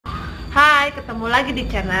Hai, ketemu lagi di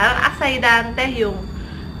channel Asahid dan Tehyung.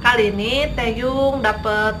 Kali ini Tehyung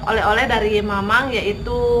dapat oleh-oleh dari Mamang,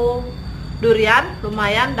 yaitu durian.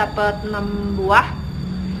 Lumayan, dapat 6 buah.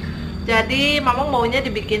 Jadi Mamang maunya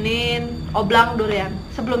dibikinin oblang durian.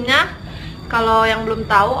 Sebelumnya, kalau yang belum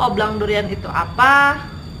tahu oblang durian itu apa,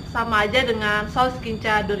 sama aja dengan saus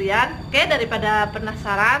kinca durian. Oke, daripada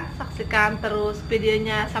penasaran, saksikan terus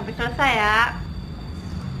videonya sampai selesai ya.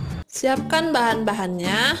 Siapkan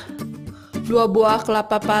bahan-bahannya: 2 buah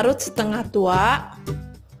kelapa parut setengah tua,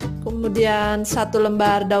 kemudian 1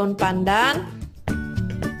 lembar daun pandan,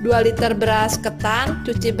 2 liter beras ketan,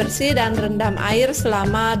 cuci bersih dan rendam air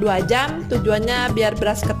selama 2 jam. Tujuannya biar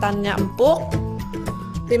beras ketannya empuk.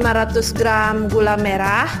 500 gram gula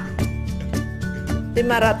merah,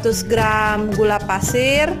 500 gram gula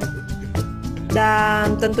pasir,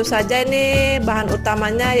 dan tentu saja ini bahan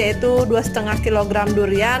utamanya yaitu 2,5 kg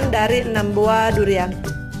durian dari 6 buah durian.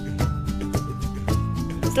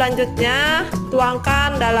 Selanjutnya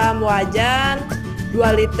tuangkan dalam wajan 2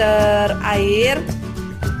 liter air.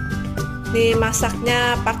 Ini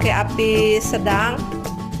masaknya pakai api sedang.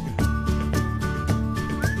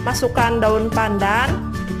 Masukkan daun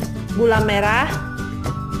pandan, gula merah,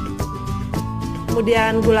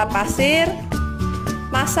 kemudian gula pasir.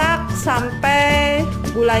 Masak sampai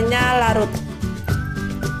gulanya larut.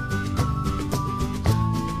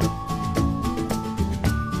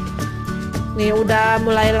 Nih udah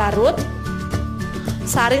mulai larut.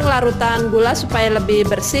 Saring larutan gula supaya lebih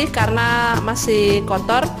bersih karena masih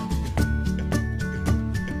kotor.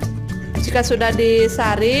 Jika sudah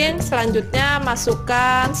disaring, selanjutnya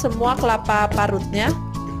masukkan semua kelapa parutnya.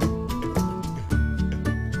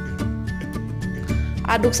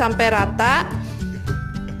 Aduk sampai rata.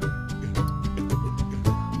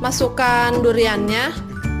 Masukkan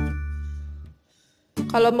duriannya.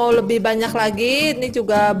 Kalau mau lebih banyak lagi, ini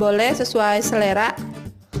juga boleh sesuai selera.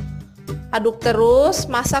 Aduk terus,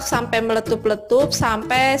 masak sampai meletup-letup,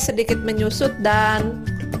 sampai sedikit menyusut dan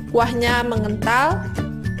kuahnya mengental.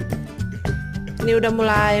 Ini udah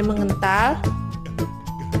mulai mengental.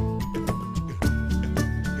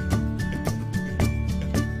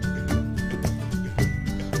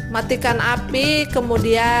 Matikan api,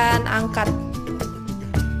 kemudian angkat.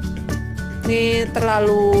 Ini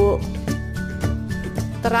terlalu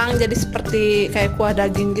terang jadi seperti kayak kuah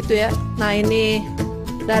daging gitu ya. Nah, ini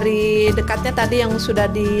dari dekatnya tadi yang sudah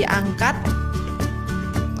diangkat.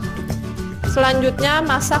 Selanjutnya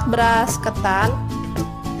masak beras ketan.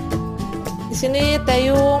 Di sini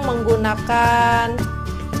Tehyung menggunakan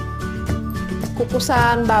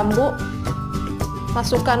kukusan bambu.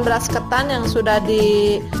 Masukkan beras ketan yang sudah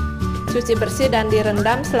dicuci bersih dan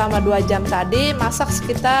direndam selama 2 jam tadi. Masak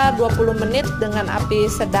sekitar 20 menit dengan api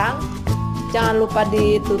sedang. Jangan lupa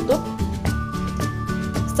ditutup.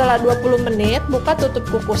 Setelah 20 menit, buka tutup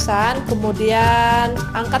kukusan, kemudian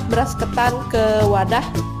angkat beras ketan ke wadah.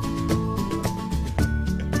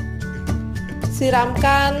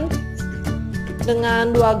 Siramkan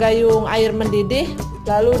dengan 2 gayung air mendidih,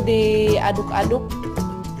 lalu diaduk-aduk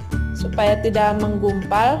supaya tidak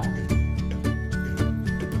menggumpal.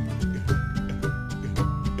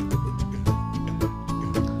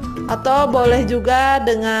 Atau boleh juga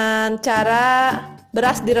dengan cara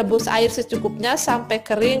beras direbus air secukupnya sampai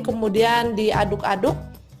kering, kemudian diaduk-aduk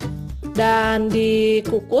dan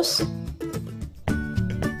dikukus.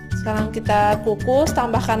 Sekarang kita kukus,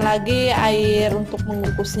 tambahkan lagi air untuk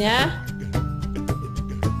mengukusnya.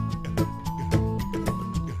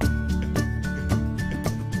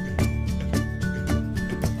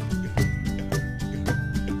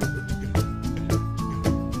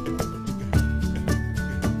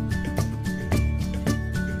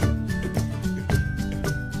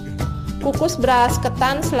 Kukus beras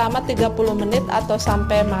ketan selama 30 menit atau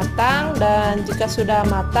sampai matang, dan jika sudah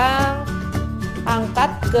matang, angkat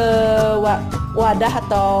ke wadah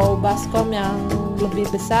atau baskom yang lebih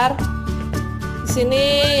besar. Di sini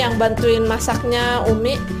yang bantuin masaknya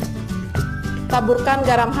Umi. Taburkan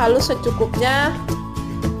garam halus secukupnya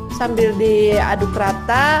sambil diaduk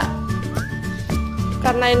rata.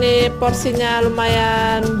 Karena ini porsinya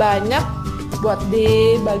lumayan banyak buat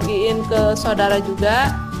dibagiin ke saudara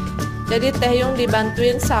juga. Jadi Tehyung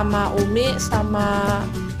dibantuin sama Umi sama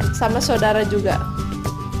saudara juga.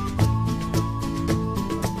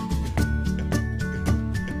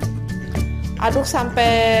 Aduk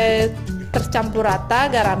sampai tercampur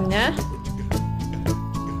rata garamnya.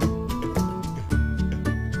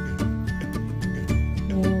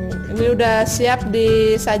 Ini udah siap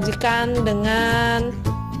disajikan dengan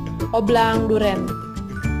oblang duren.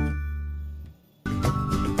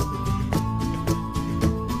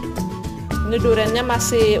 Ini duriannya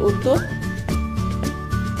masih utuh,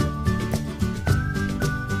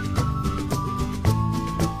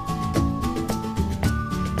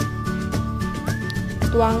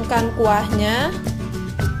 Tuangkan kuahnya.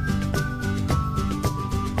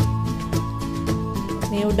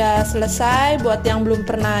 Nih udah selesai. Buat yang belum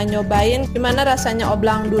pernah nyobain gimana rasanya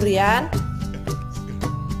oblang durian,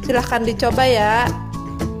 silahkan dicoba ya.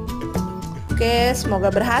 Oke,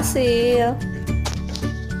 semoga berhasil.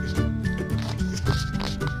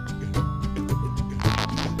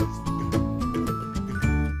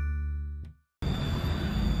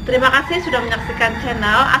 Terima kasih sudah menyaksikan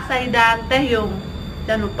channel Asahid dan Tehyung.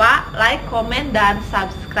 Jangan lupa like, komen, dan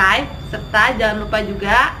subscribe. Serta jangan lupa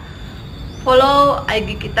juga follow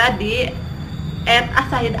IG kita di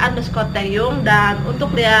 @asahid_tehyung. Dan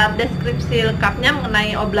untuk lihat deskripsi lengkapnya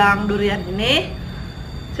mengenai oblang durian ini,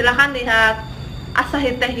 silahkan lihat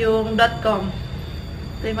asahidtehyung.com.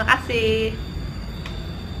 Terima kasih.